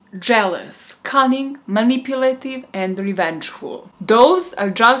jealous, cunning, manipulative, and revengeful. Those are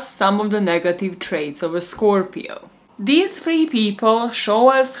just some of the negative traits of a Scorpio. These three people show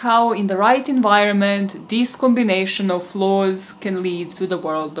us how, in the right environment, this combination of flaws can lead to the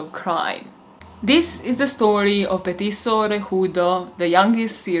world of crime. This is the story of Petiso Orejudo, the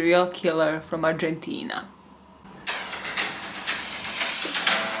youngest serial killer from Argentina.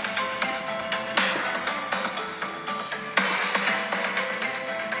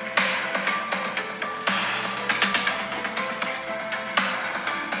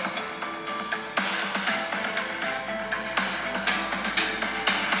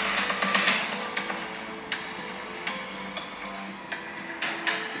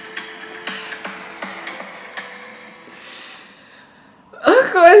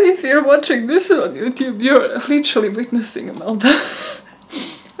 If you're watching this on YouTube, you're literally witnessing a meltdown.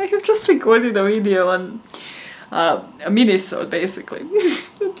 I have just recorded a video on a mini-sode, basically.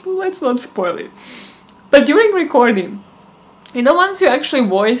 Let's not spoil it. But during recording, you know, once you actually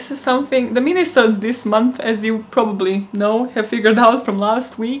voice something, the mini-sodes this month, as you probably know, have figured out from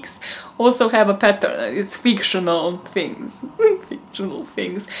last week's, also have a pattern. It's fictional things. Fictional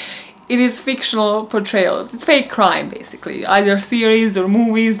things. It is fictional portrayals. It's fake crime, basically. Either series or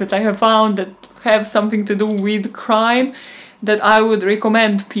movies that I have found that have something to do with crime that I would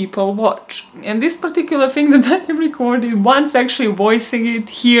recommend people watch. And this particular thing that I have recorded, once actually voicing it,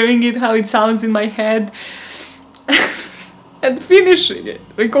 hearing it, how it sounds in my head, and finishing it,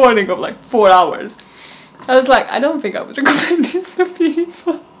 recording of like 4 hours, I was like, I don't think I would recommend this to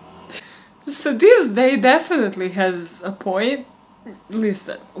people. So this day definitely has a point.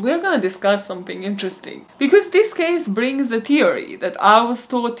 Listen, we're gonna discuss something interesting, because this case brings a theory that I was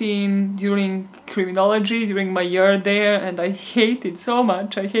taught in during criminology, during my year there, and I hate it so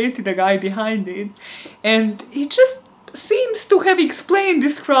much. I hated the guy behind it, and he just seems to have explained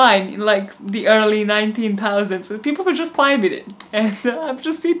this crime in like the early 19,000s, and people were just fine with it, and I'm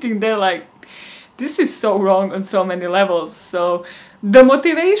just sitting there like, this is so wrong on so many levels. So the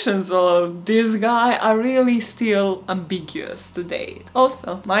motivations of this guy are really still ambiguous to date.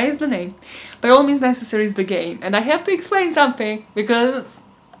 Also, why is the name? By all means necessary is the game. And I have to explain something, because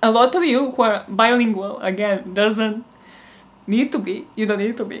a lot of you who are bilingual, again, doesn't need to be, you don't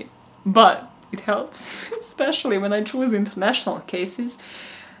need to be, but it helps, especially when I choose international cases.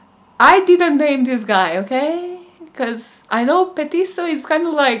 I didn't name this guy, okay? Because I know Petiso is kind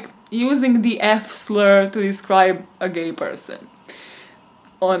of like using the F slur to describe a gay person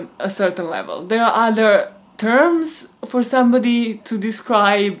on a certain level. There are other terms for somebody to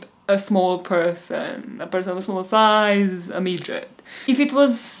describe a small person, a person of a small size, a midget. If it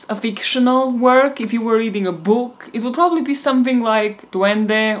was a fictional work, if you were reading a book, it would probably be something like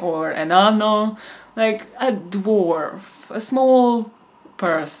duende or enano, like a dwarf, a small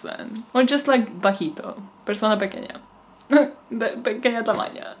person, or just like bajito, persona pequeña, de pequeña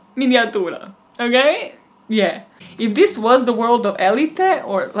tamaña, miniatura, okay? Yeah. If this was the world of elite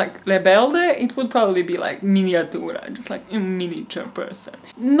or like rebelde, it would probably be like miniatura, just like a miniature person.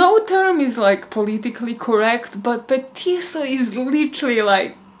 No term is like politically correct, but Petiso is literally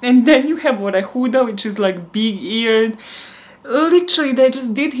like, and then you have Orejudo, which is like big-eared. Literally, they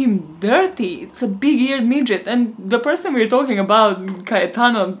just did him dirty. It's a big-eared midget, and the person we're talking about,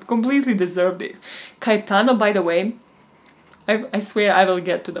 Caetano, completely deserved it. Caetano, by the way, I swear I will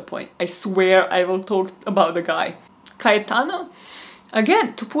get to the point. I swear I will talk about the guy. Caetano,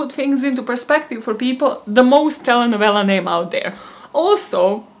 again, to put things into perspective for people, the most telenovela name out there.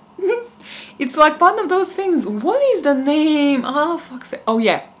 Also, it's like one of those things. What is the name? Oh, fuck's sake. Oh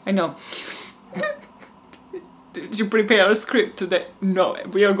yeah, I know. Did you prepare a script today? No,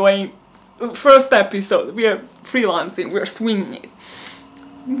 we are going... First episode, we are freelancing, we are swinging it.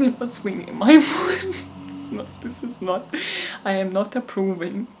 We're not swinging my foot. No, this is not... I am not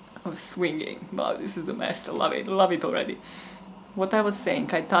approving of swinging. Wow, this is a mess. I love it already. What I was saying,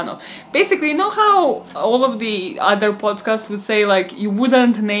 Caetano. Basically, you know how all of the other podcasts would say, like, you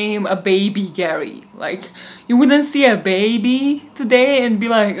wouldn't name a baby Gary. Like, you wouldn't see a baby today and be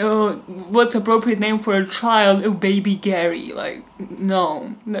like, oh, what's appropriate name for a child? Oh, baby Gary. Like,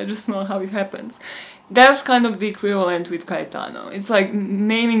 no, that's just not how it happens. That's kind of the equivalent with Caetano. It's like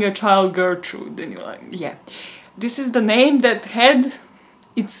naming a child Gertrude, and you're like, yeah. This is the name that had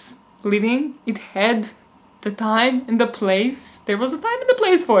its living, it had the time and the place. There was a time and a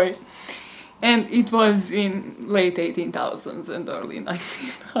place for it. And it was in late 18,000s and early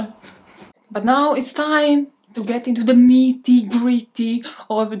 1900s. But now it's time to get into the meaty gritty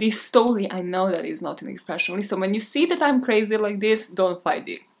of this story. I know that is not an expression. So when you see that I'm crazy like this, don't fight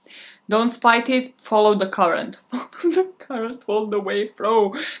it. Don't spite it, follow the current. Follow the current all the way through,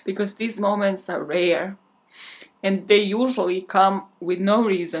 because these moments are rare. And they usually come with no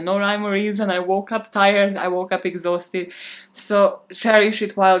reason, no rhyme or reason. I woke up tired, I woke up exhausted. So cherish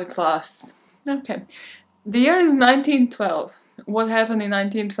it while it lasts. Okay. The year is 1912. What happened in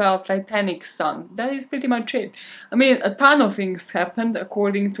 1912? Titanic sunk. That is pretty much it. I mean, a ton of things happened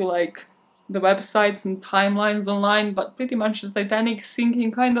according to like the websites and timelines online, but pretty much the Titanic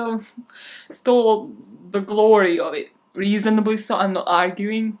sinking kind of stole the glory of it. Reasonably so, I'm not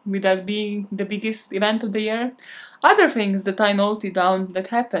arguing with that being the biggest event of the year. Other things that I noted down that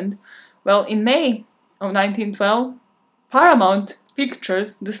happened, well, in May of 1912, Paramount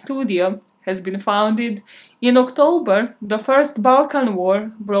Pictures, the studio, has been founded. In October, the First Balkan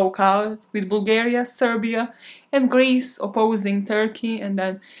War broke out, with Bulgaria, Serbia, and Greece opposing Turkey, and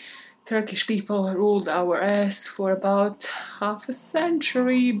then Turkish people ruled our ass for about half a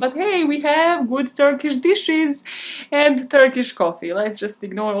century. But hey, we have good Turkish dishes and Turkish coffee. Let's just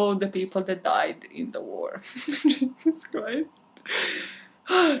ignore all the people that died in the war. Jesus Christ.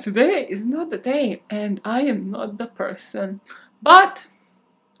 Today is not the day, and I am not the person. But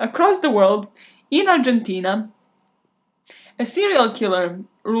across the world, in Argentina, a serial killer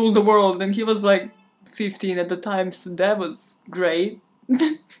ruled the world, and he was like 15 at the time, so that was great.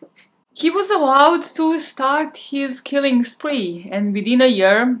 He was allowed to start his killing spree, and within a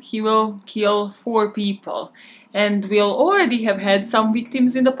year he will kill 4 people. And we'll already have had some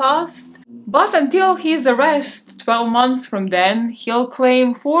victims in the past, but until his arrest 12 months from then, he'll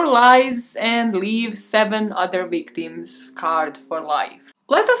claim 4 lives and leave 7 other victims scarred for life.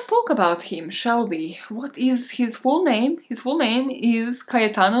 Let us talk about him, shall we? What is his full name? His full name is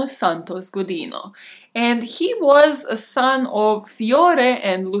Cayetano Santos Godino, and he was a son of Fiore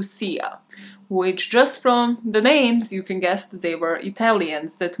and Lucia, which just from the names you can guess that they were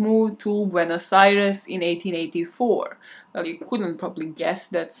Italians that moved to Buenos Aires in 1884. Well, you couldn't probably guess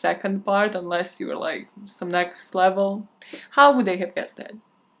that second part unless you were like some next level. How would they have guessed that?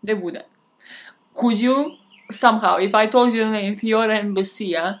 They wouldn't. Could you? Somehow, if I told you the name Fiore and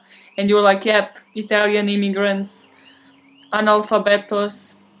Lucia, and you're like, yep, Italian immigrants,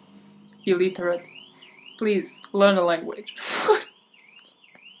 analphabetos, illiterate, please learn a language.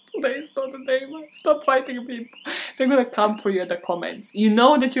 Today's not the day, man. Stop fighting people. They're gonna come for you in the comments. You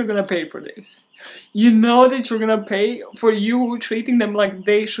know that you're gonna pay for this. You know that you're gonna pay for you treating them like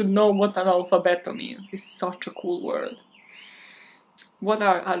they should know what analphabeto means. It's such a cool word. What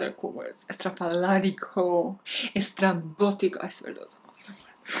are other cool words? Estrafalarico, estrambótico, I swear those are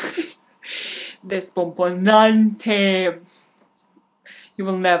other words. Despomponante. You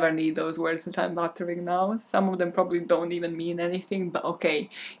will never need those words that I'm uttering now. Some of them probably don't even mean anything, but okay.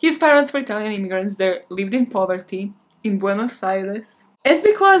 His parents were Italian immigrants. They lived in poverty in Buenos Aires. And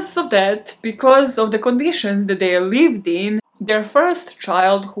because of that, because of the conditions that they lived in, their first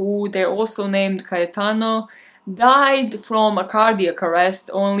child, who they also named Cayetano, died from a cardiac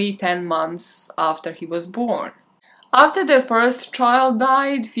arrest only 10 months after he was born. After their first child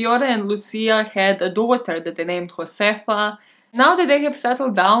died, Fiore and Lucia had a daughter that they named Josefa. Now that they have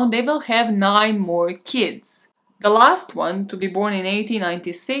settled down, they will have 9 more kids. The last one, to be born in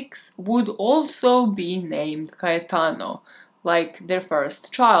 1896, would also be named Cayetano, like their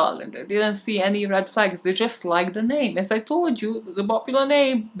first child, and they didn't see any red flags, they just liked the name. As I told you, the popular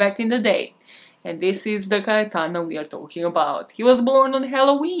name back in the day. And this is the Cayetano we are talking about. He was born on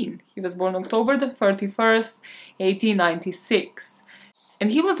Halloween. He was born October the 31st, 1896. And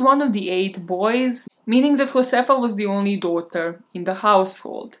he was one of the 8 boys, meaning that Josefa was the only daughter in the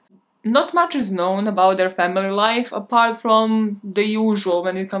household. Not much is known about their family life, apart from the usual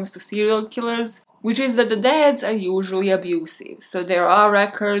when it comes to serial killers, which is that the dads are usually abusive. So there are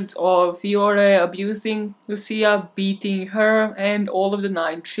records of Fiore abusing Lucia, beating her, and all of the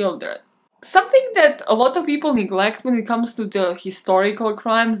 9 children. Something that a lot of people neglect when it comes to the historical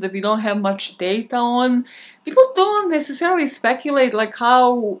crimes that we don't have much data on, people don't necessarily speculate like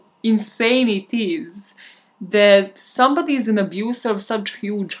how insane it is that somebody is an abuser of such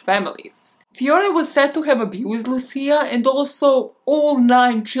huge families. Fiore was said to have abused Lucia and also all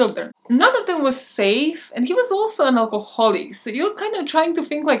 9 children. None of them was safe, and he was also an alcoholic, so you're kind of trying to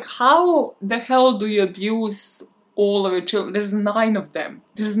think like, how the hell do you abuse all of your children? There's 9 of them.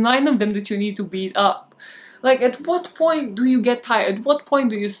 There's 9 of them that you need to beat up. Like, at what point do you get tired? At what point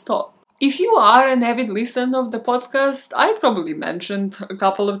do you stop? If you are an avid listener of the podcast, I probably mentioned a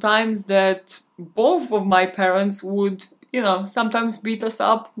couple of times that both of my parents would you know, sometimes beat us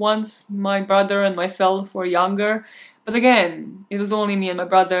up once my brother and myself were younger. But again, it was only me and my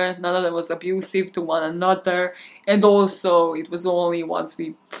brother, none of them was abusive to one another, and also it was only once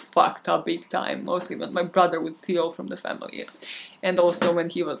we fucked up big time, mostly when my brother would steal from the family, and also when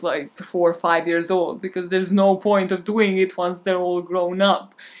he was like 4 or 5 years old, because there's no point of doing it once they're all grown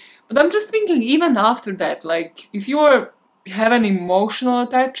up. But I'm just thinking, even after that, like, if you have an emotional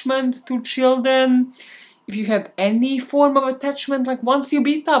attachment to children, if you have any form of attachment, like once you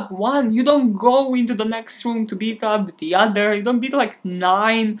beat up one, you don't go into the next room to beat up the other. You don't beat like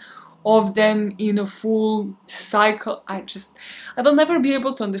 9 of them in a full cycle. I will never be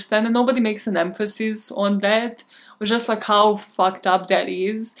able to understand, and nobody makes an emphasis on that, or just like how fucked up that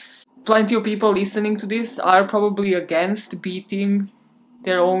is. Plenty of people listening to this are probably against beating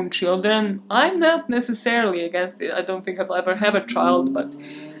their own children. I'm not necessarily against it. I don't think I'll ever have a child,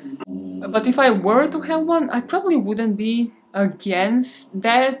 but if I were to have one, I probably wouldn't be against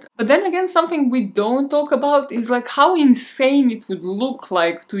that. But then again, something we don't talk about is like how insane it would look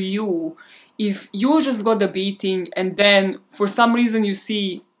like to you if you just got a beating and then for some reason you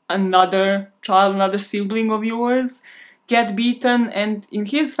see another child, another sibling of yours get beaten, and in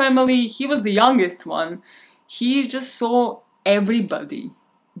his family, he was the youngest one. He just saw everybody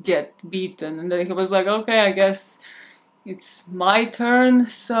get beaten, and then he was like, okay, I guess it's my turn.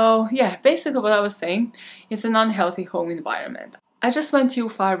 So yeah, basically what I was saying, it's an unhealthy home environment. I just went too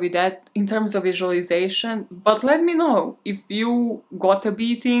far with that in terms of visualization, but let me know if you got a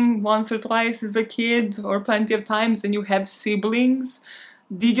beating once or twice as a kid, or plenty of times, and you have siblings.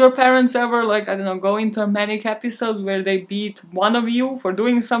 Did your parents ever, like, I don't know, go into a manic episode where they beat one of you for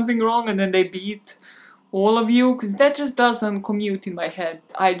doing something wrong and then they beat all of you? Because that just doesn't commute in my head.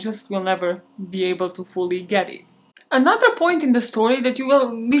 I just will never be able to fully get it. Another point in the story that you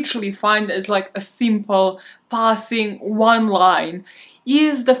will literally find as like a simple passing one line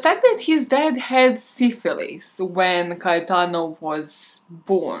is the fact that his dad had syphilis when Caetano was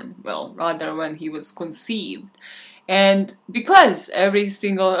born. Well, rather when he was conceived. And because every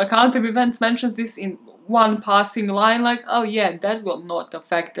single account of events mentions this in one passing line, like, oh yeah, that will not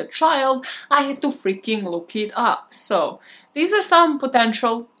affect the child, I had to freaking look it up. So these are some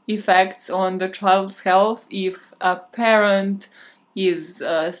potential effects on the child's health if a parent is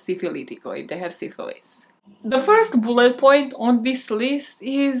syphilitic, or if they have syphilis. The first bullet point on this list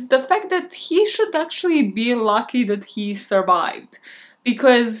is the fact that he should actually be lucky that he survived,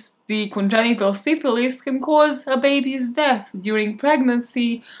 because the congenital syphilis can cause a baby's death during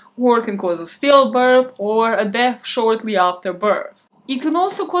pregnancy, or can cause a stillbirth, or a death shortly after birth. It can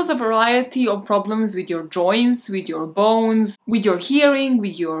also cause a variety of problems with your joints, with your bones, with your hearing,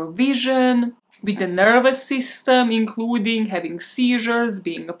 with your vision, with the nervous system, including having seizures,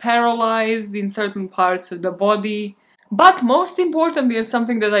 being paralyzed in certain parts of the body. But most importantly, and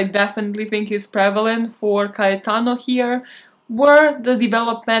something that I definitely think is prevalent for Caetano here, were the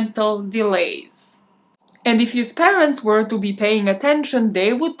developmental delays. And if his parents were to be paying attention,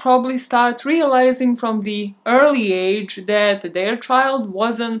 they would probably start realizing from the early age that their child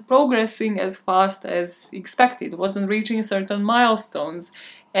wasn't progressing as fast as expected, wasn't reaching certain milestones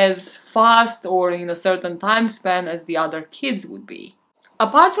as fast or in a certain time span as the other kids would be.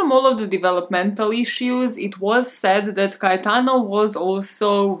 Apart from all of the developmental issues, it was said that Caetano was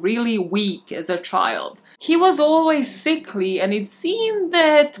also really weak as a child. He was always sickly, and it seemed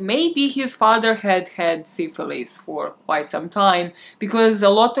that maybe his father had had syphilis for quite some time, because a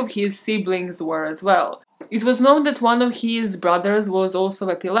lot of his siblings were as well. It was known that one of his brothers was also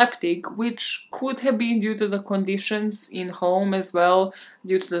epileptic, which could have been due to the conditions in home as well,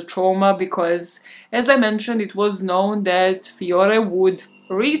 due to the trauma, because, as I mentioned, it was known that Fiore would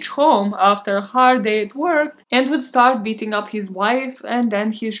reach home after a hard day at work and would start beating up his wife and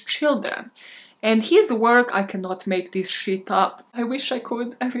then his children. And his work, I cannot make this shit up. I wish I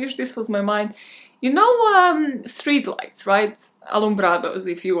could. I wish this was my mind. You know, street lights, right? Alumbrados,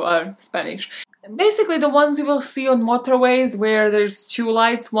 if you are Spanish. Basically the ones you will see on motorways where there's 2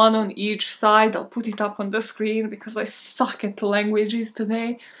 lights, one on each side. I'll put it up on the screen because I suck at languages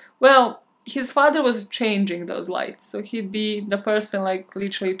today. Well, his father was changing those lights, so he'd be the person like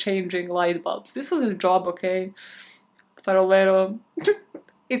literally changing light bulbs. This was a job, okay? Farolero.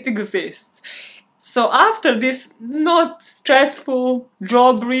 It exists. So after this not stressful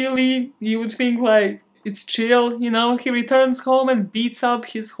job really, you would think like it's chill, you know, he returns home and beats up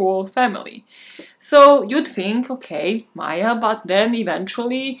his whole family. So you'd think, okay, Maya, but then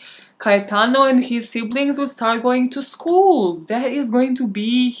eventually Caetano and his siblings would start going to school. That is going to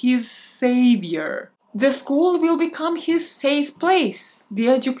be his savior. The school will become his safe place. The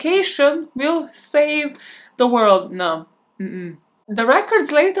education will save the world. No, The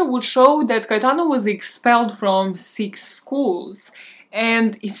records later would show that Caetano was expelled from 6 schools,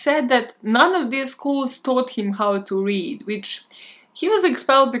 and it said that none of these schools taught him how to read, which he was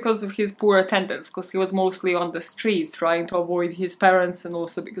expelled because of his poor attendance, because he was mostly on the streets trying to avoid his parents, and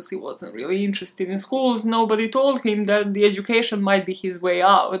also because he wasn't really interested in schools. Nobody told him that the education might be his way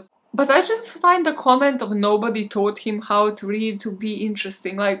out. But I just find the comment of nobody taught him how to read to be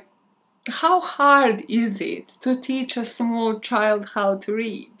interesting. Like, how hard is it to teach a small child how to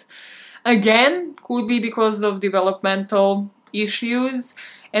read? Again, could be because of developmental issues,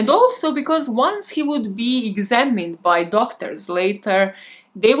 and also because once he would be examined by doctors later,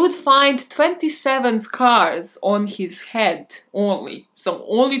 they would find 27 scars on his head only. So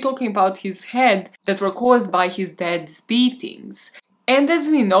only talking about his head that were caused by his dad's beatings. And as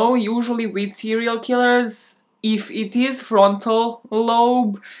we know, usually with serial killers, if it is frontal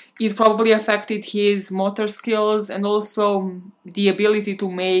lobe, it probably affected his motor skills and also the ability to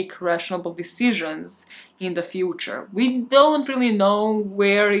make rational decisions in the future. We don't really know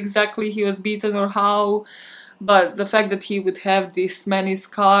where exactly he was beaten or how, but the fact that he would have this many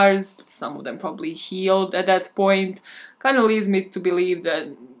scars, some of them probably healed at that point, kind of leads me to believe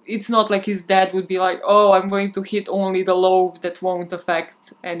that it's not like his dad would be like, oh, I'm going to hit only the lobe that won't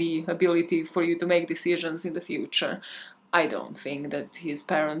affect any ability for you to make decisions in the future. I don't think that his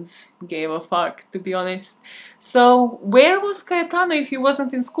parents gave a fuck, to be honest. So, where was Caetano if he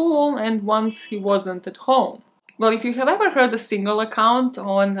wasn't in school and once he wasn't at home? Well, if you have ever heard a single account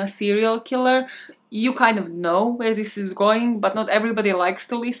on a serial killer, you kind of know where this is going, but not everybody likes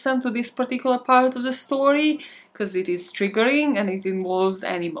to listen to this particular part of the story because it is triggering and it involves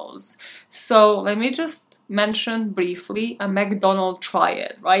animals. So let me just mention briefly a McDonald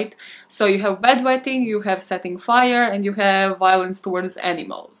triad, right? So you have bedwetting, you have setting fire, and you have violence towards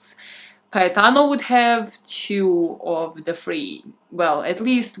animals. Caetano would have 2 of the 3. Well, at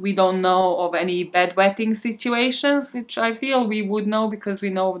least we don't know of any bedwetting situations, which I feel we would know because we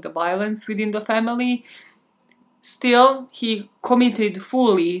know the violence within the family. Still, he committed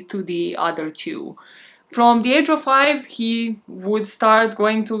fully to the other 2. From the age of 5, he would start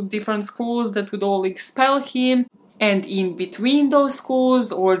going to different schools that would all expel him. And in between those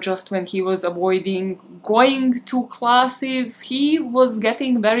schools, or just when he was avoiding going to classes, he was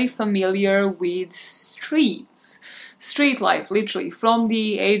getting very familiar with streets. Street life, literally. From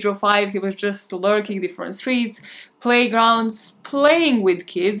the age of 5, he was just lurking different streets, playgrounds, playing with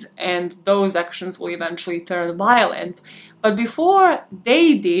kids, and those actions will eventually turn violent. But before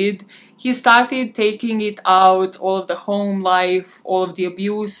they did, he started taking it out, all of the home life, all of the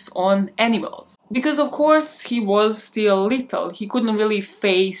abuse on animals. Because of course he was still little, he couldn't really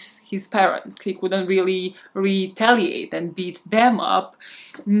face his parents, he couldn't really retaliate and beat them up,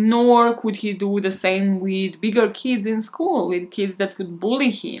 nor could he do the same with bigger kids in school, with kids that would bully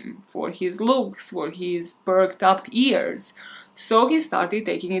him for his looks, for his perked up ears. So he started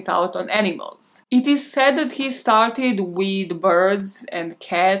taking it out on animals. It is said that he started with birds and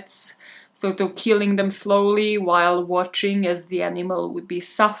cats, so to killing them slowly while watching as the animal would be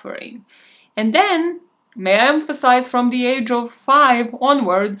suffering. And then, may I emphasize, from the age of 5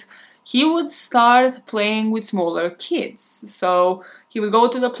 onwards, he would start playing with smaller kids. So he would go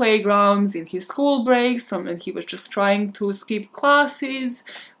to the playgrounds in his school breaks, and when he was just trying to skip classes,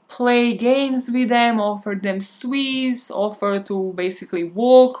 play games with them, offer them sweets, offer to basically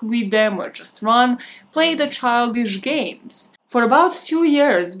walk with them or just run, play the childish games. For about 2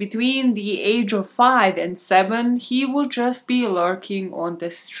 years, between the age of 5 and 7, he would just be lurking on the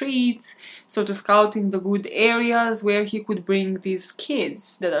streets, sort of scouting the good areas where he could bring these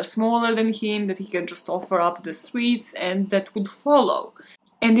kids that are smaller than him, that he can just offer up the sweets and that would follow.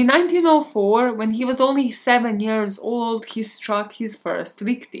 And in 1904, when he was only 7 years old, he struck his first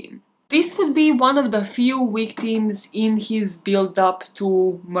victim. This would be one of the few victims in his build-up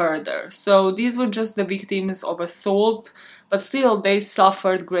to murder. So these were just the victims of assault, but still they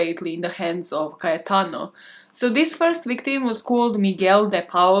suffered greatly in the hands of Caetano. So this first victim was called Miguel de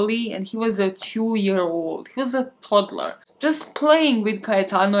Paoli, and he was a 2-year-old. He was a toddler, just playing with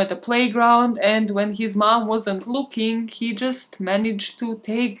Caetano at the playground, and when his mom wasn't looking, he just managed to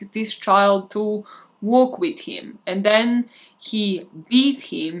take this child to walk with him, and then he beat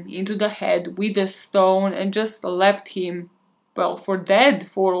him into the head with a stone and just left him, well, for dead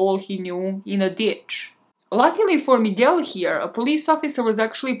for all he knew, in a ditch. Luckily for Miguel here, a police officer was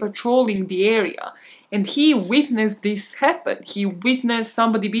actually patrolling the area, and he witnessed this happen. He witnessed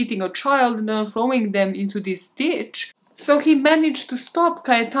somebody beating a child and then throwing them into this ditch. So he managed to stop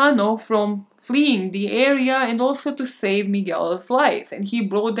Caetano from fleeing the area and also to save Miguel's life, and he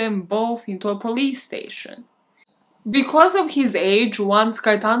brought them both into a police station. Because of his age, once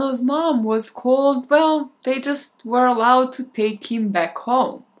Caetano's mom was called, well, they just were allowed to take him back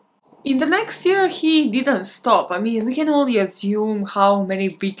home. In the next year, he didn't stop. I mean, we can only assume how many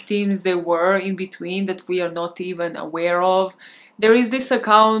victims there were in between that we are not even aware of. There is this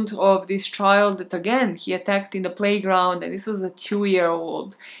account of this child that, again, he attacked in the playground, and this was a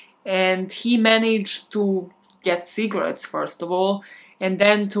 2-year-old. And he managed to get cigarettes, first of all, and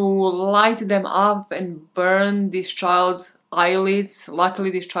then to light them up and burn this child's eyelids.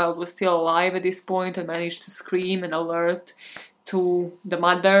 Luckily, this child was still alive at this point and managed to scream and alert to the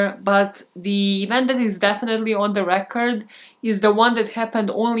mother, but the event that is definitely on the record is the one that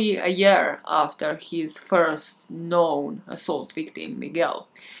happened only a year after his first known assault victim, Miguel.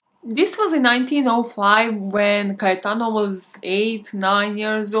 This was in 1905 when Caetano was 8-9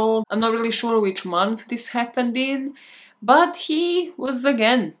 years old. I'm not really sure which month this happened in, but he was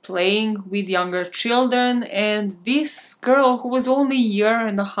again playing with younger children, and this girl who was only a year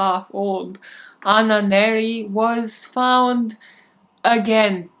and a half old, Anna Neri, was found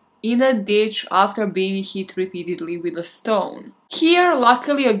again in a ditch after being hit repeatedly with a stone. Here,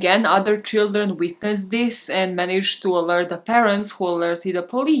 luckily again, other children witnessed this and managed to alert the parents, who alerted the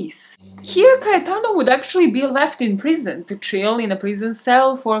police. Here, Caetano would actually be left in prison to chill in a prison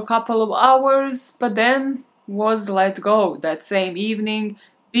cell for a couple of hours, but then was let go that same evening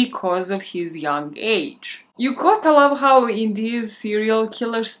because of his young age. You gotta love how in these serial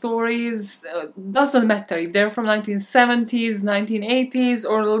killer stories, doesn't matter if they're from 1970s, 1980s,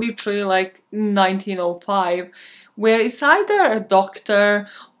 or literally like 1905, where it's either a doctor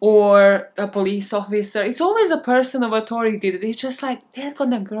or a police officer, it's always a person of authority that is just like, they're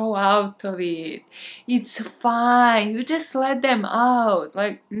gonna grow out of it. It's fine, you just let them out.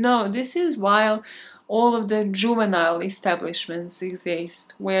 Like, no, this is while all of the juvenile establishments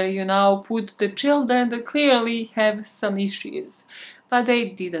exist, where you now put the children that clearly have some issues, but they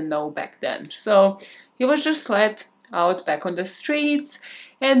didn't know back then. So he was just let out back on the streets,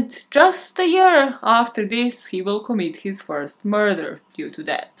 and just a year after this, he will commit his first murder due to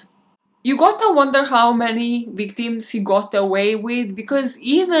that. You gotta wonder how many victims he got away with, because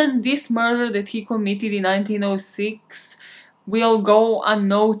even this murder that he committed in 1906 will go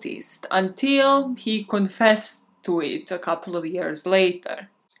unnoticed until he confessed to it a couple of years later.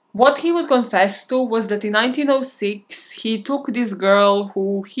 What he would confess to was that in 1906 he took this girl,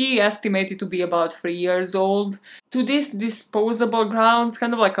 who he estimated to be about 3 years old, to this disposable grounds,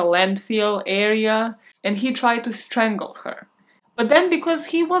 kind of like a landfill area, and he tried to strangle her. But then, because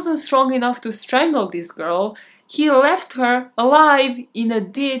he wasn't strong enough to strangle this girl, he left her alive in a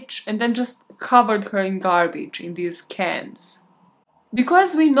ditch and then just covered her in garbage in these cans.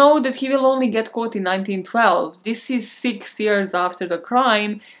 Because we know that he will only get caught in 1912, this is 6 years after the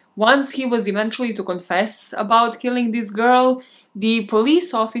crime, once he was eventually to confess about killing this girl, the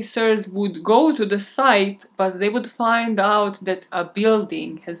police officers would go to the site, but they would find out that a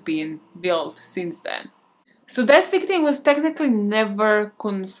building has been built since then. So that victim was technically never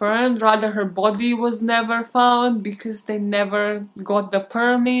confirmed, rather her body was never found because they never got the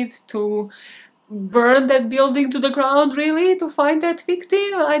permit to burn that building to the ground, really, to find that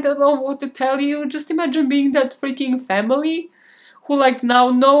victim. I don't know what to tell you. Just imagine being that freaking family who like now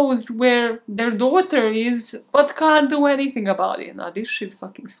knows where their daughter is but can't do anything about it. Now this shit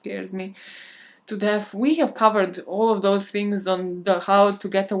fucking scares me to death. We have covered all of those things on the How to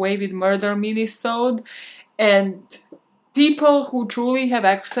Get Away with Murder minisode, and people who truly have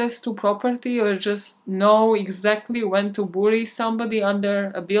access to property or just know exactly when to bury somebody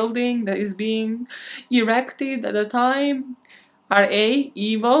under a building that is being erected at a time are A,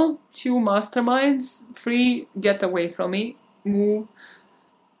 evil, 2, masterminds, 3, get away from me, move.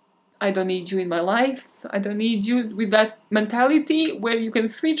 I don't need you in my life. I don't need you with that mentality where you can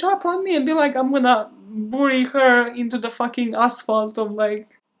switch up on me and be like, I'm gonna bury her into the fucking asphalt of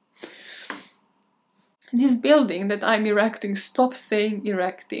like this building that I'm erecting. Stop saying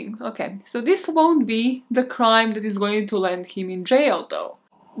erecting. Okay, so this won't be the crime that is going to land him in jail, though.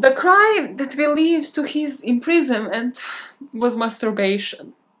 The crime that will lead to his imprisonment was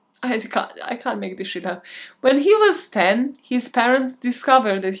masturbation. I can't make this shit up. When he was 10, his parents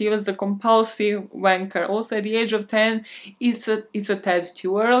discovered that he was a compulsive wanker. Also, at the age of 10, it's a tad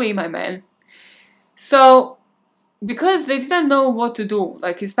too early, my man. So, because they didn't know what to do,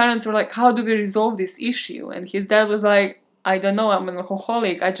 like his parents were like, how do we resolve this issue? And his dad was like, I don't know, I'm an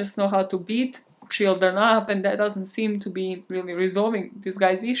alcoholic, I just know how to beat children up, and that doesn't seem to be really resolving this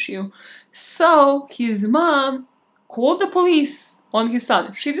guy's issue. So his mom called the police on his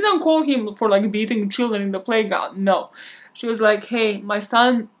son. She didn't call him for like beating children in the playground, no. She was like, hey, my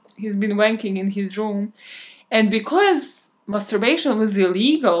son, he's been wanking in his room, And because masturbation was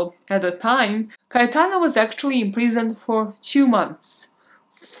illegal at the time, Cayetano was actually in prison for 2 months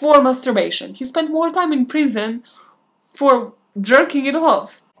for masturbation. He spent more time in prison for jerking it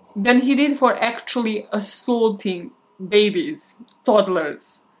off than he did for actually assaulting babies,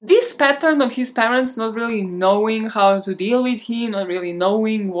 toddlers. This pattern of his parents not really knowing how to deal with him, not really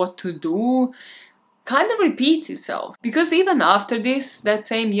knowing what to do, kind of repeats itself. Because even after this, that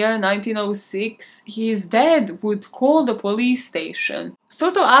same year, 1906, his dad would call the police station,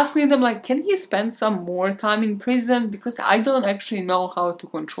 sort of asking them like, can he spend some more time in prison? Because I don't actually know how to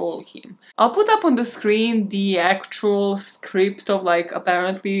control him. I'll put up on the screen the actual script of like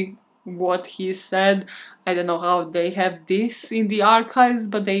apparently what he said. I don't know how they have this in the archives,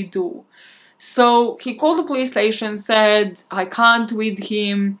 but they do. So he called the police station, said, I can't with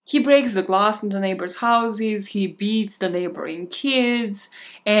him. He breaks the glass in the neighbors' houses, he beats the neighboring kids,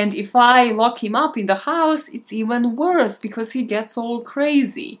 and if I lock him up in the house, it's even worse because he gets all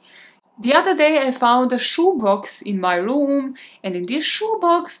crazy. The other day I found a shoebox in my room, and in this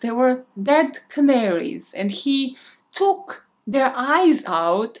shoebox there were dead canaries, and he took their eyes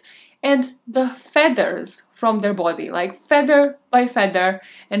out and the feathers from their body, like feather by feather,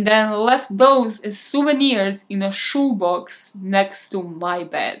 and then left those as souvenirs in a shoebox next to my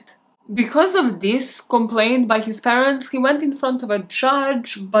bed. Because of this complaint by his parents, he went in front of a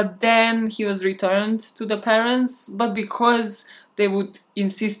judge, but then he was returned to the parents. But because they would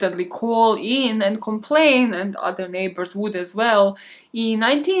insistently call in and complain, and other neighbors would as well, in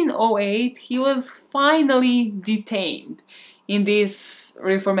 1908 he was finally detained in this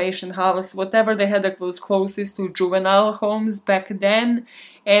reformation house, whatever they had that was closest to juvenile homes back then,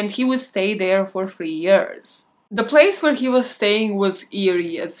 and he would stay there for 3 years. The place where he was staying was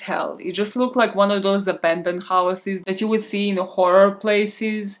eerie as hell. It just looked like one of those abandoned houses that you would see in horror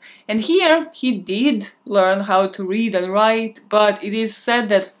places. And here he did learn how to read and write, but it is said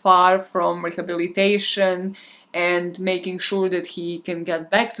that far from rehabilitation and making sure that he can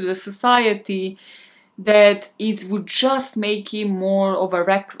get back to the society, that it would just make him more of a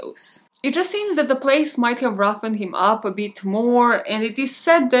recluse. It just seems that the place might have roughened him up a bit more, and it is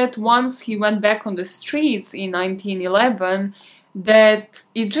said that once he went back on the streets in 1911, that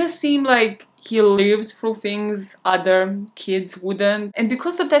it just seemed like he lived through things other kids wouldn't, and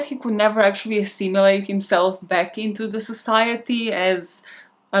because of that he could never actually assimilate himself back into the society as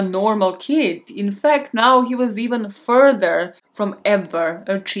a normal kid. In fact, now he was even further from ever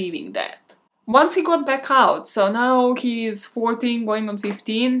achieving that. Once he got back out, so now he's 14 going on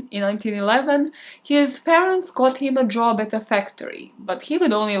 15 in 1911, his parents got him a job at a factory, but he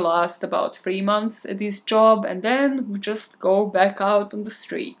would only last about 3 months at this job and then would just go back out on the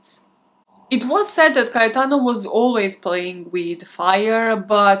streets. It was said that Cayetano was always playing with fire,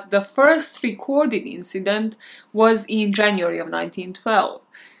 but the first recorded incident was in January of 1912.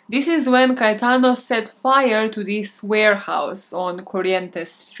 This is when Cayetano set fire to this warehouse on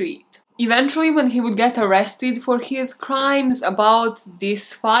Corrientes Street. Eventually, when he would get arrested for his crimes about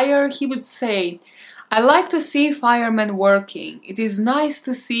this fire, he would say, I like to see firemen working. It is nice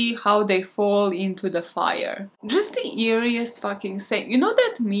to see how they fall into the fire. Just the eeriest fucking thing. You know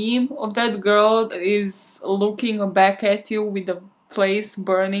that meme of that girl that is looking back at you with the place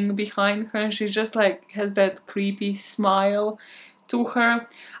burning behind her and she just like has that creepy smile to her?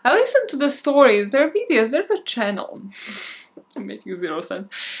 I listened to the stories, there are videos, there's a channel. Making zero sense.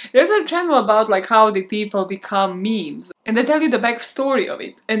 There's a channel about like how the people become memes and they tell you the backstory of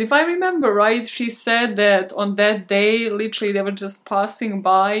it. And if I remember right, she said that on that day, literally they were just passing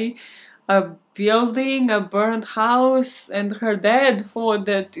by a building, a burned house, and her dad thought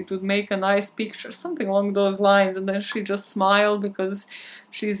that it would make a nice picture, something along those lines, and then she just smiled because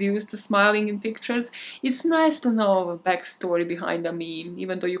she's used to smiling in pictures. It's nice to know a backstory behind a meme,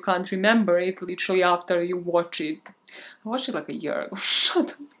 even though you can't remember it literally after you watch it. I watched it like a year ago.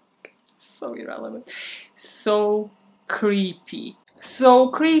 Shut up. So irrelevant. So creepy. So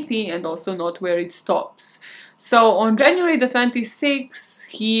creepy, and also not where it stops. So on January the 26th,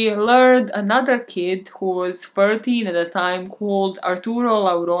 he lured another kid who was 13 at the time called Arturo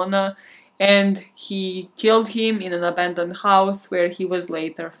Laurona, and he killed him in an abandoned house where he was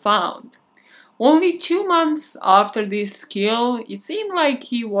later found. Only 2 months after this kill, it seemed like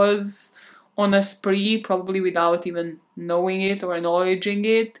he was on a spree, probably without even knowing it or acknowledging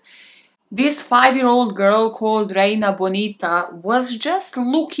it. This 5-year-old girl called Reina Bonita was just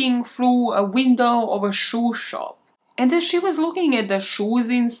looking through a window of a shoe shop. And as she was looking at the shoes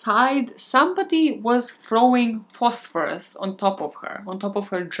inside, somebody was throwing phosphorus on top of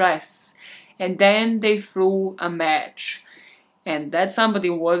her dress. And then they threw a match. And that somebody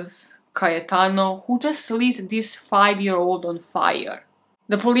was Cayetano, who just lit this 5-year-old on fire.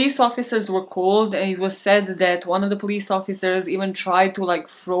 The police officers were called, and it was said that one of the police officers even tried to like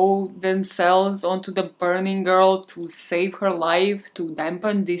throw themselves onto the burning girl to save her life, to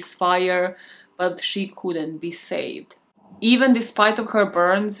dampen this fire, but she couldn't be saved. Even despite of her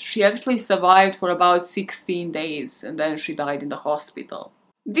burns, she actually survived for about 16 days, and then she died in the hospital.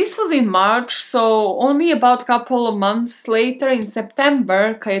 This was in March, so only about a couple of months later, in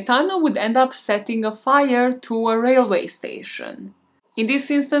September, Cayetano would end up setting a fire to a railway station. In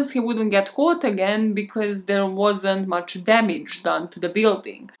this instance, he wouldn't get caught again because there wasn't much damage done to the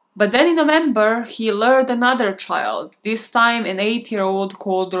building. But then in November, he lured another child, this time an 8-year-old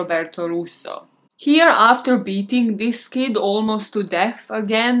called Roberto Russo. Here, after beating this kid almost to death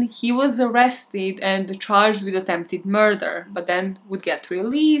again, he was arrested and charged with attempted murder, but then would get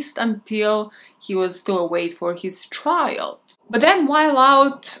released until he was to await for his trial. But then while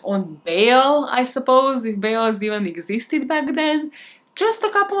out on bail, I suppose, if bails even existed back then, just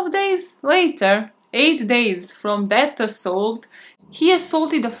a couple of days later, 8 days from that assault, he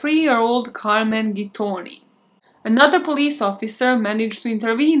assaulted a 3-year-old Carmen Gittoni. Another police officer managed to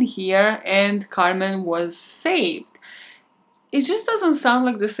intervene here and Carmen was saved. It just doesn't sound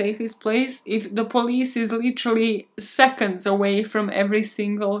like the safest place if the police is literally seconds away from every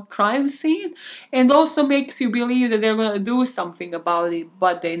single crime scene, and also makes you believe that they're gonna do something about it,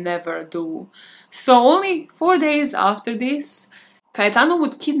 but they never do. So only 4 days after this, Cayetano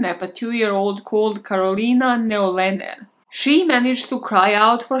would kidnap a 2-year-old called Carolina Neolener. She managed to cry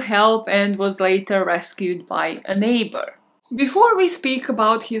out for help and was later rescued by a neighbor. Before we speak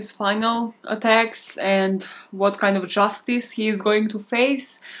about his final attacks and what kind of justice he is going to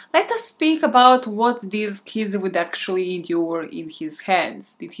face, let us speak about what these kids would actually endure in his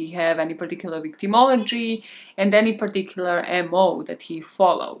hands. Did he have any particular victimology and any particular MO that he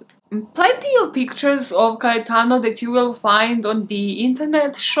followed? Plenty of pictures of Cayetano that you will find on the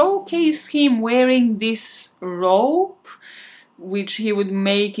internet showcase him wearing this rope, which he would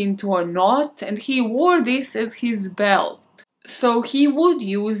make into a knot, and he wore this as his belt. So he would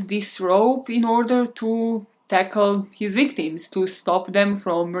use this rope in order to tackle his victims, to stop them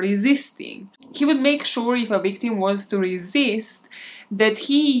from resisting. He would make sure if a victim was to resist that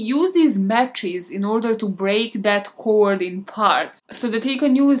he uses matches in order to break that cord in parts, so that he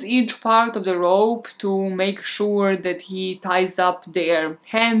can use each part of the rope to make sure that he ties up their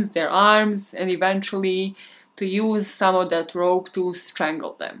hands, their arms, and eventually to use some of that rope to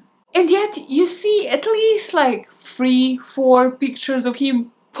strangle them. And yet you see at least like 3-4 pictures of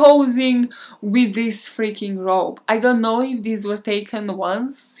him posing with this freaking rope. I don't know if these were taken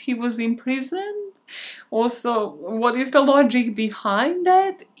once he was imprisoned. Also, what is the logic behind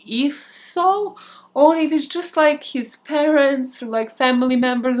that, if so? Or if it's just like his parents or like family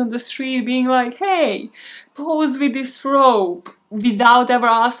members on the street being like, hey, pose with this rope, without ever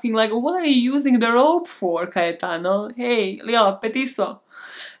asking like, what are you using the rope for, Cayetano? Hey, Leo, Petiso,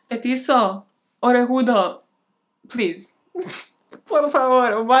 Orejudo, please. Por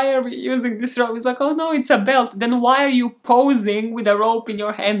favor, why are we using this rope? It's like, oh no, it's a belt. Then why are you posing with a rope in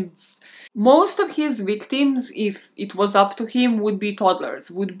your hands? Most of his victims, if it was up to him, would be toddlers,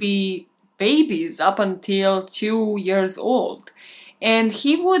 would be babies up until 2 years old. And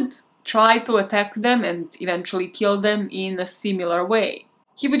he would try to attack them and eventually kill them in a similar way.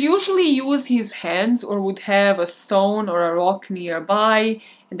 He would usually use his hands or would have a stone or a rock nearby,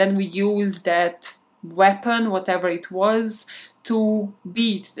 and then would use that weapon, whatever it was, to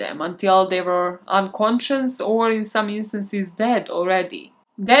beat them until they were unconscious or in some instances dead already.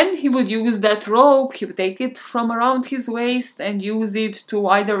 Then he would use that rope, he would take it from around his waist and use it to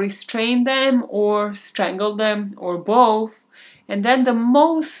either restrain them or strangle them or both. And then the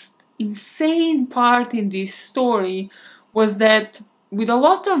most insane part in this story was that with a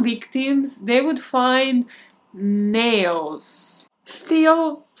lot of victims, they would find nails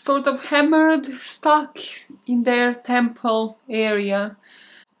still sort of hammered, stuck in their temple area.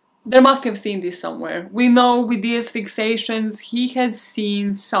 They must have seen this somewhere. We know with these fixations he had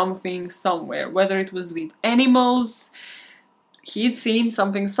seen something somewhere, whether it was with animals, he'd seen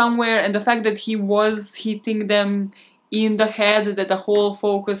something somewhere, and the fact that he was hitting them in the head, that the whole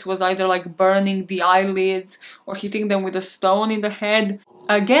focus was either like burning the eyelids or hitting them with a stone in the head.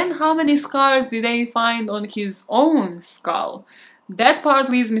 Again, how many scars did they find on his own skull? That part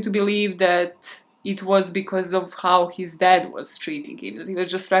leads me to believe that it was because of how his dad was treating him, that he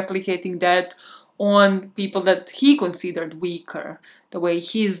was just replicating that on people that he considered weaker, the way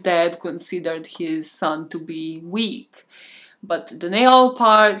his dad considered his son to be weak. But the nail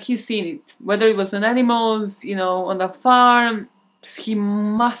part, he's seen it. Whether it was on animals, on the farm, he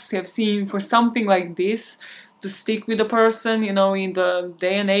must have seen for something like this to stick with a person, you know, in the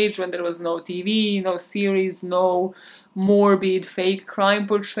day and age when there was no TV, no series, no morbid fake crime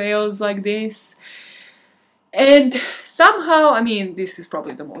portrayals like this. And somehow, I mean, this is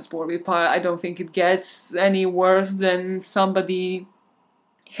probably the most morbid part, I don't think it gets any worse than somebody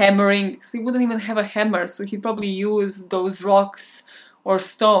hammering, because he wouldn't even have a hammer, so he'd probably use those rocks or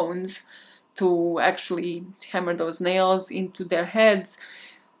stones to actually hammer those nails into their heads.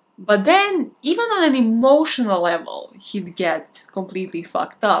 But then, even on an emotional level, he'd get completely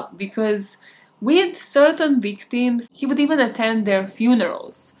fucked up, because with certain victims, he would even attend their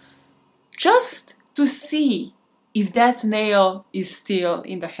funerals, just to see if that nail is still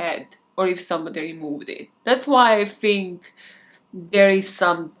in the head, or if somebody removed it. That's why I think there is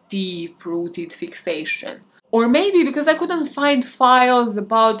some deep-rooted fixation. Or maybe because I couldn't find files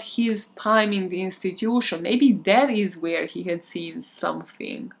about his time in the institution, maybe that is where he had seen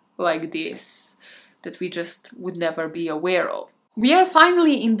something like this that we just would never be aware of. We are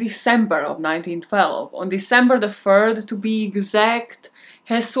finally in December of 1912. On December the 3rd, to be exact,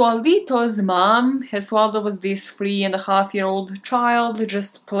 Gesualdito's mom, Gesualdo was this 3.5-year-old child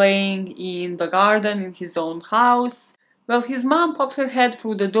just playing in the garden in his own house. Well, his mom popped her head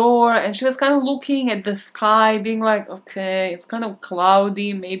through the door and she was kind of looking at the sky, being like, okay, it's kind of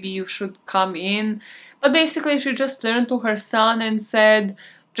cloudy, maybe you should come in. But basically she just turned to her son and said,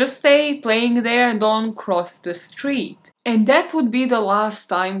 just stay playing there and don't cross the street. And that would be the last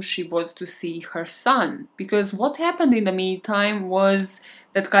time she was to see her son, because what happened in the meantime was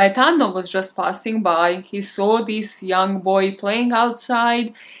that Gaetano was just passing by, he saw this young boy playing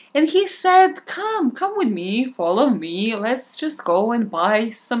outside, and he said, come with me, follow me, let's just go and buy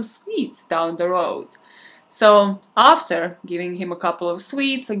some sweets down the road. So, after giving him a couple of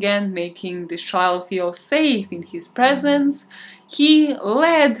sweets, again making this child feel safe in his presence, he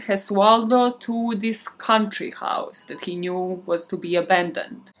led Gesualdo to this country house that he knew was to be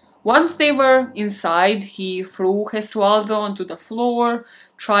abandoned. Once they were inside, he threw Gesualdo onto the floor,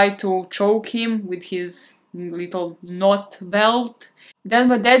 tried to choke him with his little knot belt. Then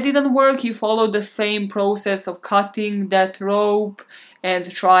when that didn't work, he followed the same process of cutting that rope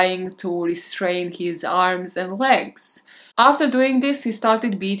and trying to restrain his arms and legs. After doing this, he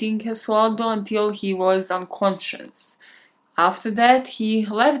started beating Gesualdo until he was unconscious. After that, he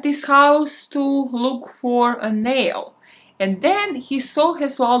left this house to look for a nail, and then he saw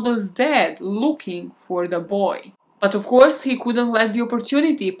Gesualdo's dad looking for the boy. But of course, he couldn't let the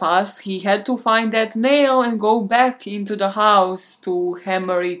opportunity pass. He had to find that nail and go back into the house to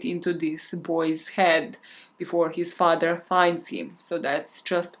hammer it into this boy's head before his father finds him. So that's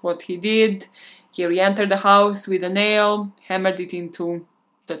just what he did. He re-entered the house with a nail, hammered it into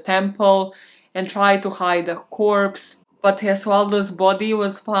the temple, and tried to hide the corpse. But Gesualdo's body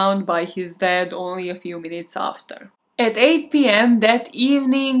was found by his dad only a few minutes after. At 8 p.m. that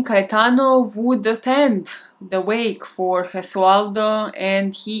evening, Gaetano would attend the wake for Gesualdo,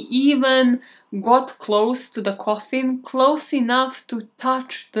 and he even got close to the coffin, close enough to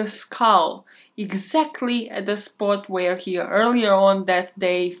touch the skull, exactly at the spot where he earlier on that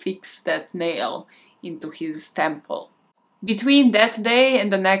day fixed that nail into his temple. Between that day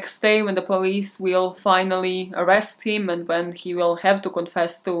and the next day, when the police will finally arrest him and when he will have to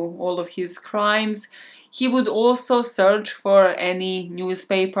confess to all of his crimes, he would also search for any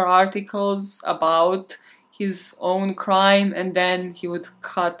newspaper articles about his own crime, and then he would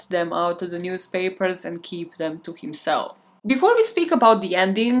cut them out of the newspapers and keep them to himself. Before we speak about the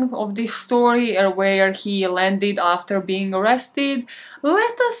ending of this story or where he landed after being arrested,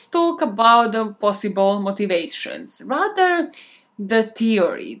 let us talk about the possible motivations, rather the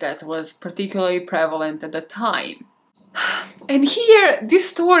theory that was particularly prevalent at the time. And here, this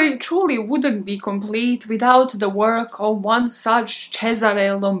story truly wouldn't be complete without the work of one such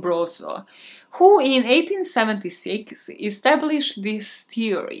Cesare Lombroso, who in 1876 established this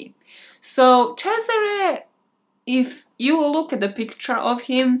theory. So Cesare, if you look at the picture of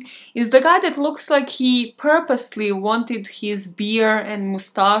him, is the guy that looks like he purposely wanted his beard and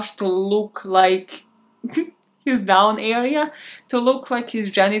mustache to look like his down area, to look like his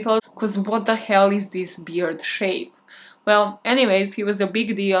genitals, because what the hell is this beard shape? Well, anyways, he was a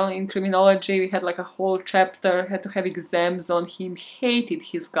big deal in criminology. We had like a whole chapter, had to have exams on him, hated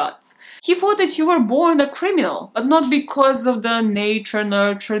his guts. He thought that you were born a criminal, but not because of the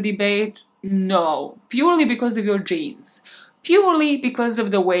nature-nurture debate. No, purely because of your genes. Purely because of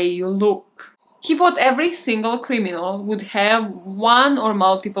the way you look. He thought every single criminal would have one or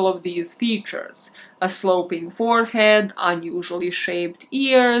multiple of these features: a sloping forehead, unusually shaped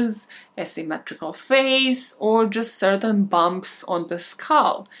ears, a symmetrical face, or just certain bumps on the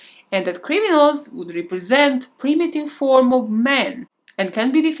skull, and that criminals would represent primitive form of man and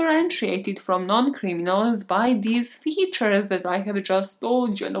can be differentiated from non-criminals by these features that I have just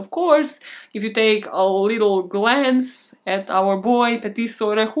told you. And of course, if you take a little glance at our boy Petiso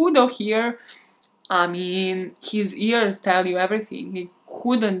Orejudo here, I mean, his ears tell you everything. He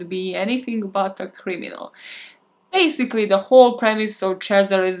couldn't be anything but a criminal. Basically, the whole premise of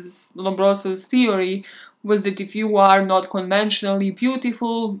Cesare Lombroso's theory was that if you are not conventionally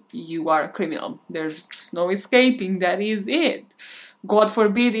beautiful, you are a criminal. There's just no escaping, that is it. God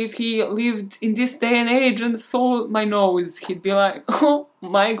forbid if he lived in this day and age and saw my nose, he'd be like, oh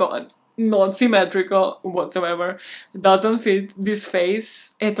my god, not symmetrical whatsoever, doesn't fit this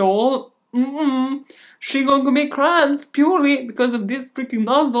face at all. She gonna commit crimes purely because of this freaking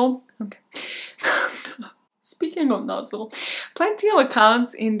nozzle. Okay. Speaking of nozzle, plenty of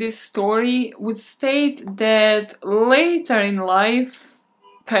accounts in this story would state that later in life,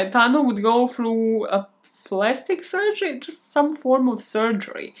 Caetano would go through a plastic surgery, just some form of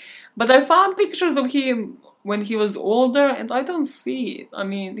surgery. But I found pictures of him when he was older and I don't see it. I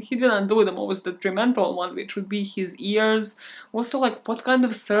mean, he didn't do the most detrimental one, which would be his ears. Also, like, what kind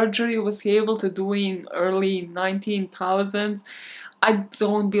of surgery was he able to do in early 19,000s? I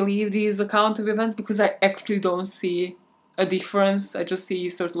don't believe these account of events because I actually don't see a difference. I just see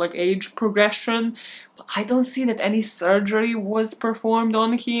sort of like age progression. But I don't see that any surgery was performed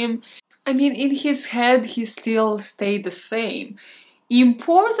on him. I mean, in his head, he still stayed the same.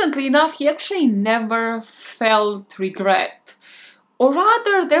 Importantly enough, he actually never felt regret. Or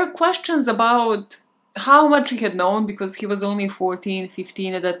rather, there are questions about how much he had known because he was only 14,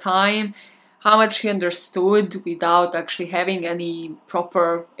 15 at the time, how much he understood without actually having any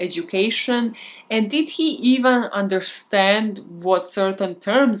proper education, and did he even understand what certain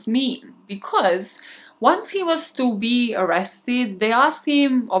terms mean? Because once he was to be arrested, they asked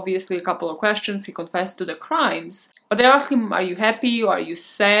him, obviously, a couple of questions. He confessed to the crimes. But they asked him, are you happy or are you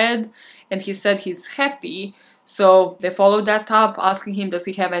sad? And he said he's happy. So they followed that up, asking him, does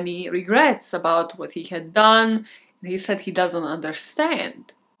he have any regrets about what he had done? And he said he doesn't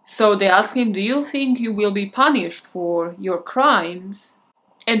understand. So they asked him, do you think you will be punished for your crimes?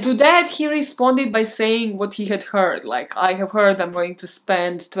 And to that he responded by saying what he had heard, like, I have heard I'm going to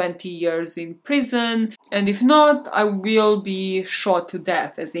spend 20 years in prison, and if not, I will be shot to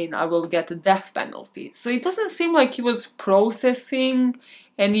death, as in I will get a death penalty. So it doesn't seem like he was processing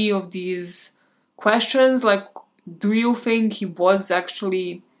any of these questions, like, do you think he was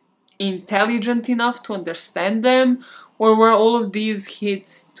actually intelligent enough to understand them, or were all of these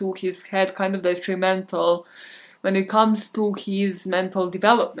hits to his head kind of detrimental when it comes to his mental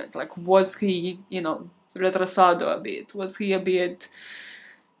development? Like, was he, retrasado a bit? Was he a bit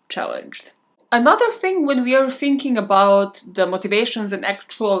challenged? Another thing, when we are thinking about the motivations and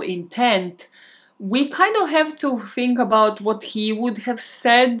actual intent, we kind of have to think about what he would have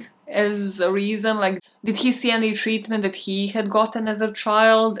said as a reason. Like, did he see any treatment that he had gotten as a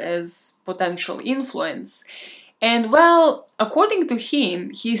child as potential influence? And well, according to him,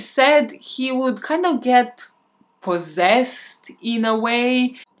 he said he would kind of get possessed in a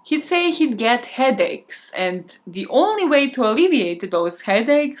way. He'd say he'd get headaches, and the only way to alleviate those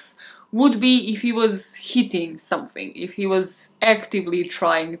headaches would be if he was hitting something, if he was actively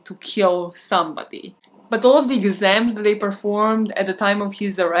trying to kill somebody. But all of the exams that they performed at the time of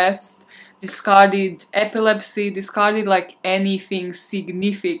his arrest discarded epilepsy, discarded like anything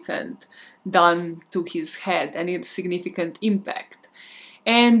significant done to his head, any significant impact.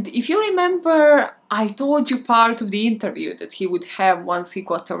 And if you remember, I told you part of the interview that he would have once he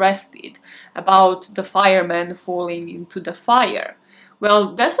got arrested about the fireman falling into the fire.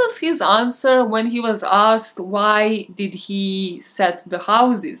 Well, that was his answer when he was asked why did he set the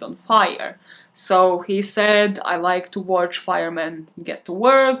houses on fire. So he said, I like to watch firemen get to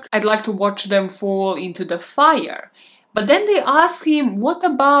work, I'd like to watch them fall into the fire. But then they asked him, what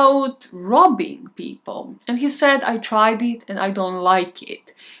about robbing people? And he said, I tried it and I don't like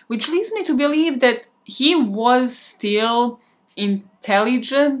it. Which leads me to believe that he was still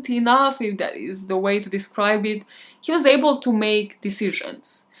intelligent enough, if that is the way to describe it. He was able to make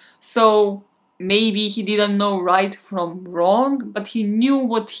decisions. So maybe he didn't know right from wrong, but he knew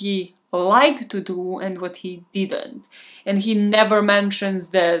what he liked to do and what he didn't. And he never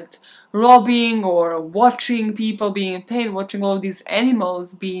mentions that robbing or watching people being in pain, watching all these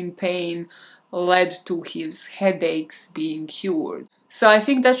animals being in pain, led to his headaches being cured. So I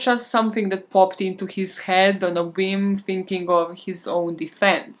think that's just something that popped into his head on a whim, thinking of his own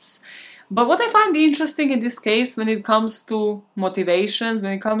defense. But what I find interesting in this case, when it comes to motivations,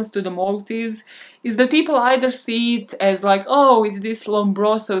 when it comes to the motives, is that people either see it as like, oh, it's this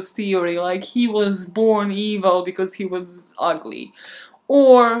Lombroso's theory, like he was born evil because he was ugly.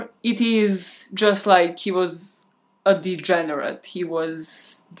 Or it is just like he was a degenerate, he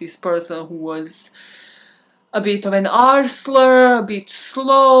was this person who was a bit of an arsler, a bit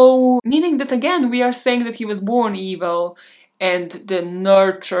slow, meaning that again we are saying that he was born evil and the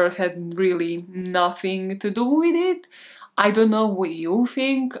nurture had really nothing to do with it. I don't know what you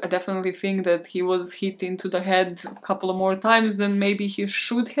think. I definitely think that he was hit into the head a couple of more times than maybe he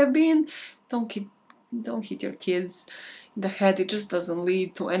should have been. Don't hit your kids in the head, it just doesn't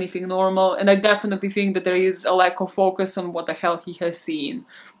lead to anything normal. And I definitely think that there is a lack of focus on what the hell he has seen.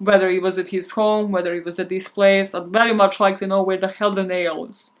 Whether he was at his home, whether he was at this place, I'd very much like to know where the hell the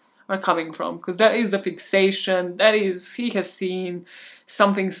nails are coming from, because that is a fixation, that is, he has seen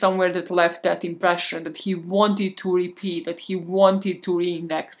something somewhere that left that impression that he wanted to repeat, that he wanted to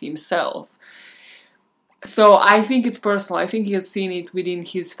reenact himself. So I think it's personal. I think he has seen it within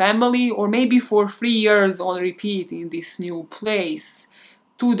his family, or maybe for 3 years on repeat in this new place,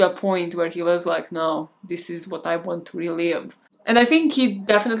 to the point where he was like, no, this is what I want to relive. And I think he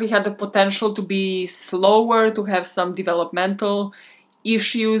definitely had the potential to be slower, to have some developmental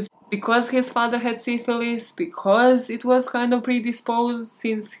issues, because his father had syphilis, because it was kind of predisposed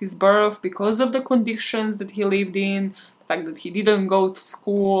since his birth, because of the conditions that he lived in, the fact that he didn't go to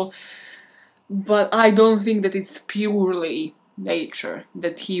school. But I don't think that it's purely nature,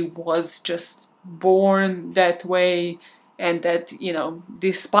 that he was just born that way, and that, you know,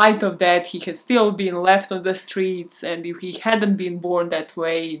 despite of that, he has still been left on the streets, and if he hadn't been born that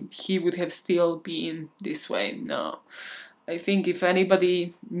way, he would have still been this way. No. I think if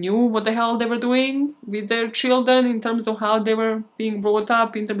anybody knew what the hell they were doing with their children in terms of how they were being brought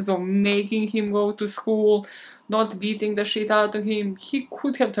up, in terms of making him go to school, not beating the shit out of him, he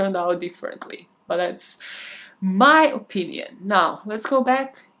could have turned out differently. But that's my opinion. Now, let's go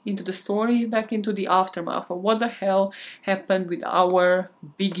back into the story, back into the aftermath of what the hell happened with our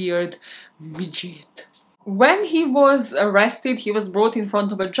big-eared midget. When he was arrested, he was brought in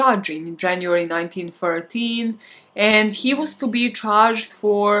front of a judge in January 1913, and he was to be charged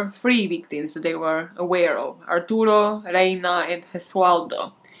for 3 victims that they were aware of: Arturo, Reina, and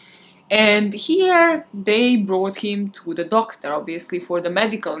Gesualdo. And here they brought him to the doctor, obviously, for the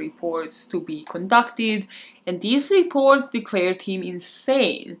medical reports to be conducted, and these reports declared him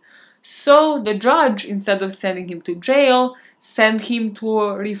insane. So the judge, instead of sending him to jail, sent him to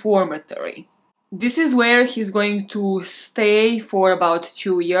a reformatory. This is where he's going to stay for about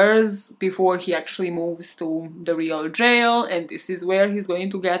 2 years before he actually moves to the real jail, and this is where he's going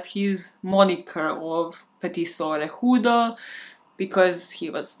to get his moniker of Petiso Orejudo, because he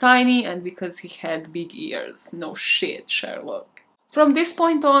was tiny and because he had big ears. No shit, Sherlock. From this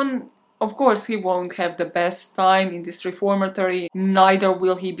point on, of course, he won't have the best time in this reformatory, neither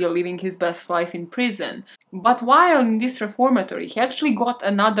will he be living his best life in prison. But while in this reformatory, he actually got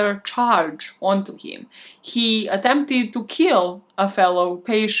another charge onto him. He attempted to kill a fellow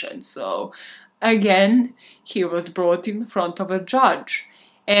patient, so again, he was brought in front of a judge.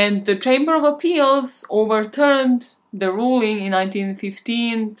 And the Chamber of Appeals overturned the ruling in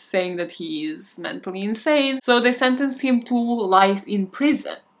 1915, saying that he is mentally insane, so they sentenced him to life in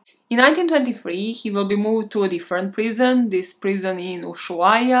prison. In 1923, he will be moved to a different prison, this prison in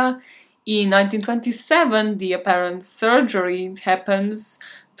Ushuaia. In 1927, the apparent surgery happens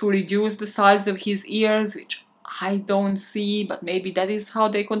to reduce the size of his ears, which I don't see, but maybe that is how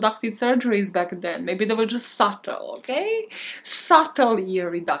they conducted surgeries back then. Maybe they were just subtle, okay? Subtle ear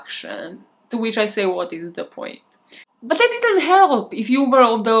reduction. To which I say, what is the point? But that didn't help if you were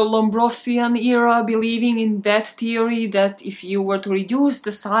of the Lombrosian era, believing in that theory, that if you were to reduce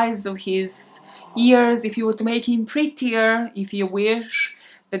the size of his ears, if you were to make him prettier, if you wish,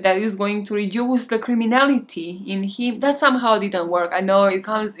 that is going to reduce the criminality in him. That somehow didn't work. I know,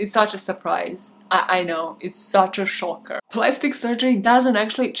 it's such a surprise. I know, it's such a shocker. Plastic surgery doesn't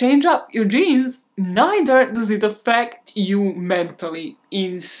actually change up your genes, neither does it affect you mentally.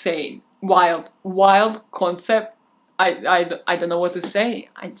 Insane. Wild concept. I don't know what to say.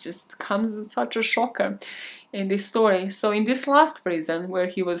 It just comes as such a shocker in this story. So in this last prison where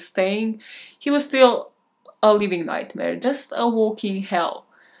he was staying, he was still a living nightmare, just a walking hell.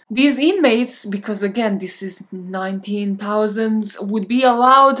 These inmates, because again this is 19,000s, would be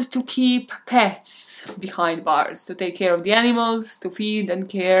allowed to keep pets behind bars, to take care of the animals, to feed and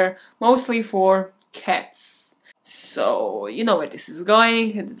care, mostly for cats. So you know where this is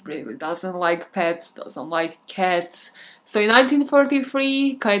going, and it really doesn't like pets, doesn't like cats. So in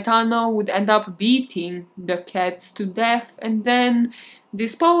 1943, Caetano would end up beating the cats to death and then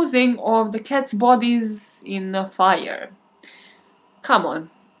disposing of the cats' bodies in a fire. Come on,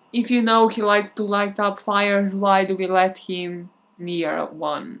 if you know he likes to light up fires, why do we let him near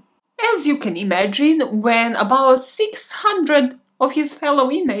one? As you can imagine, when about 600 of his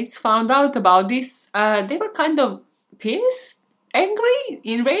fellow inmates found out about this, they were kind of pissed, angry,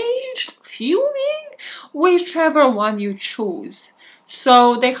 enraged, fuming, whichever one you choose.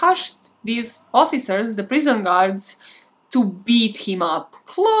 So they hushed these officers, the prison guards, to beat him up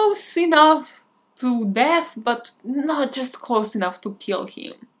close enough to death, but not just close enough to kill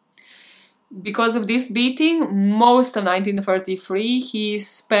him. Because of this beating, most of 1933 he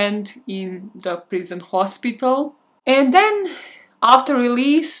spent in the prison hospital. And then, after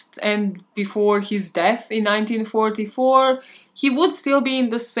release and before his death in 1944, he would still be in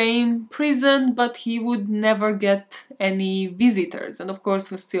the same prison, but he would never get any visitors, and of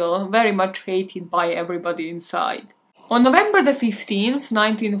course was still very much hated by everybody inside. On November the 15th,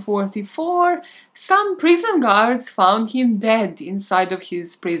 1944, some prison guards found him dead inside of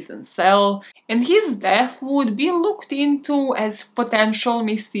his prison cell, and his death would be looked into as potential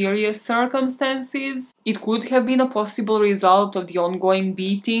mysterious circumstances. It could have been a possible result of the ongoing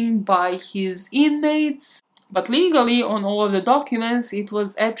beating by his inmates, but legally, on all of the documents, it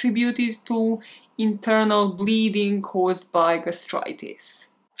was attributed to internal bleeding caused by gastritis.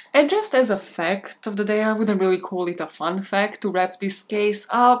 And just as a fact of the day, I wouldn't really call it a fun fact to wrap this case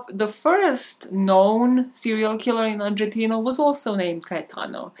up, the first known serial killer in Argentina was also named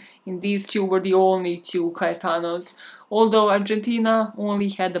Caetano. And these two were the only two Caetanos, although Argentina only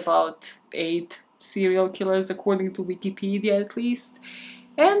had about 8 serial killers according to Wikipedia at least.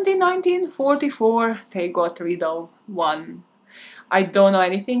 And in 1944 they got rid of one. I don't know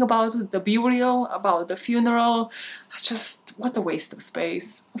anything about the burial, about the funeral. What a waste of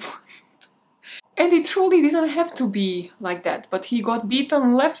space. And it truly didn't have to be like that, but he got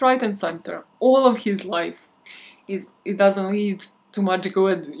beaten left, right and center all of his life. It doesn't lead to much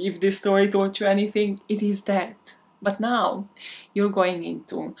good. If this story taught you anything, it is that. But now, you're going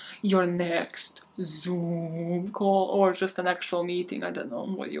into your next Zoom call or just an actual meeting. I don't know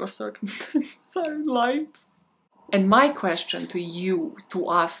what your circumstances are in life. And my question to you, to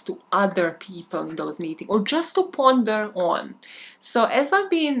us, to other people in those meetings, or just to ponder on. So as I've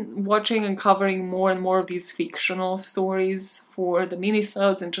been watching and covering more and more of these fictional stories for the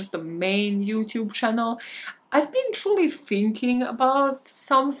minisodes and just the main YouTube channel, I've been truly thinking about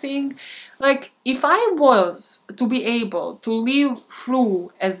something. Like, if I was to be able to live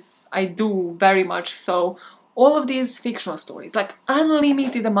through, as I do very much so, all of these fictional stories, like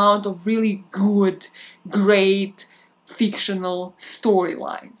unlimited amount of really good, great fictional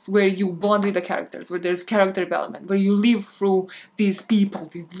storylines where you bond with the characters, where there's character development, where you live through these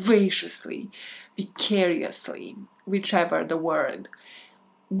people vivaciously, vicariously, whichever the word.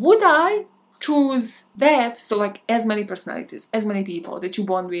 Would I choose that, so like as many personalities, as many people that you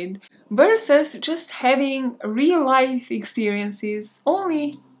bond with, versus just having real life experiences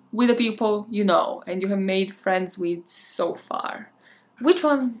only with the people you know and you have made friends with so far? Which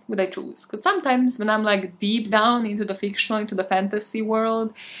one would I choose? Because sometimes when I'm like deep down into the fictional, into the fantasy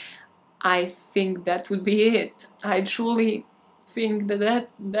world, I think that would be it. I truly think that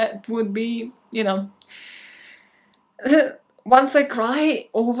would be, you know, once I cry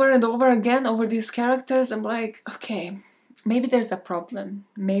over and over again over these characters, I'm like, okay, maybe there's a problem.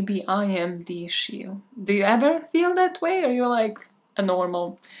 Maybe I am the issue. Do you ever feel that way? Or you're like a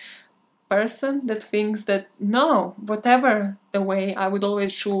normal person that thinks that no, whatever the way, I would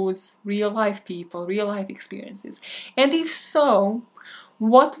always choose real life people, real life experiences? And if so,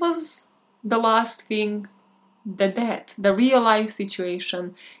 what was the last thing that the real life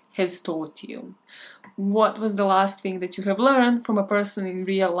situation has taught you? What was the last thing that you have learned from a person in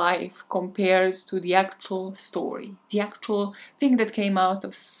real life compared to the actual story, the actual thing that came out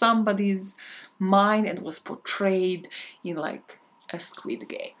of somebody's mind and was portrayed in like a Squid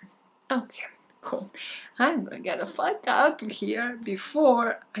Game? Okay, cool. I'm gonna get the fuck out of here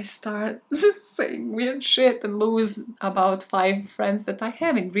before I start saying weird shit and lose about 5 friends that I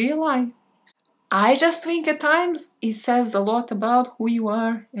have in real life. I just think at times it says a lot about who you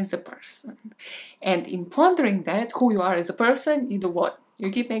are as a person. And in pondering that, who you are as a person, you do what?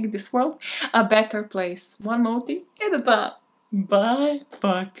 You keep making this world a better place. One more thing at a time. Bye,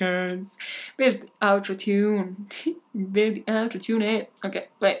 fuckers. Where's the outro tune? Where's the outro tune at? Okay,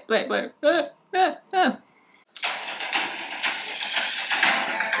 play.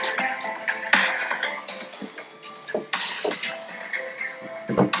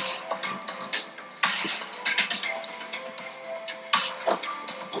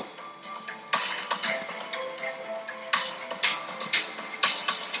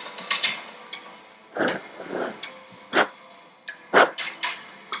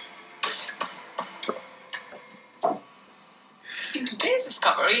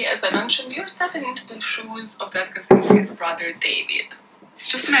 discovery. As I mentioned, you're stepping into the shoes of Ted Kaczynski's brother David. So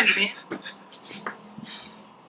just imagine it.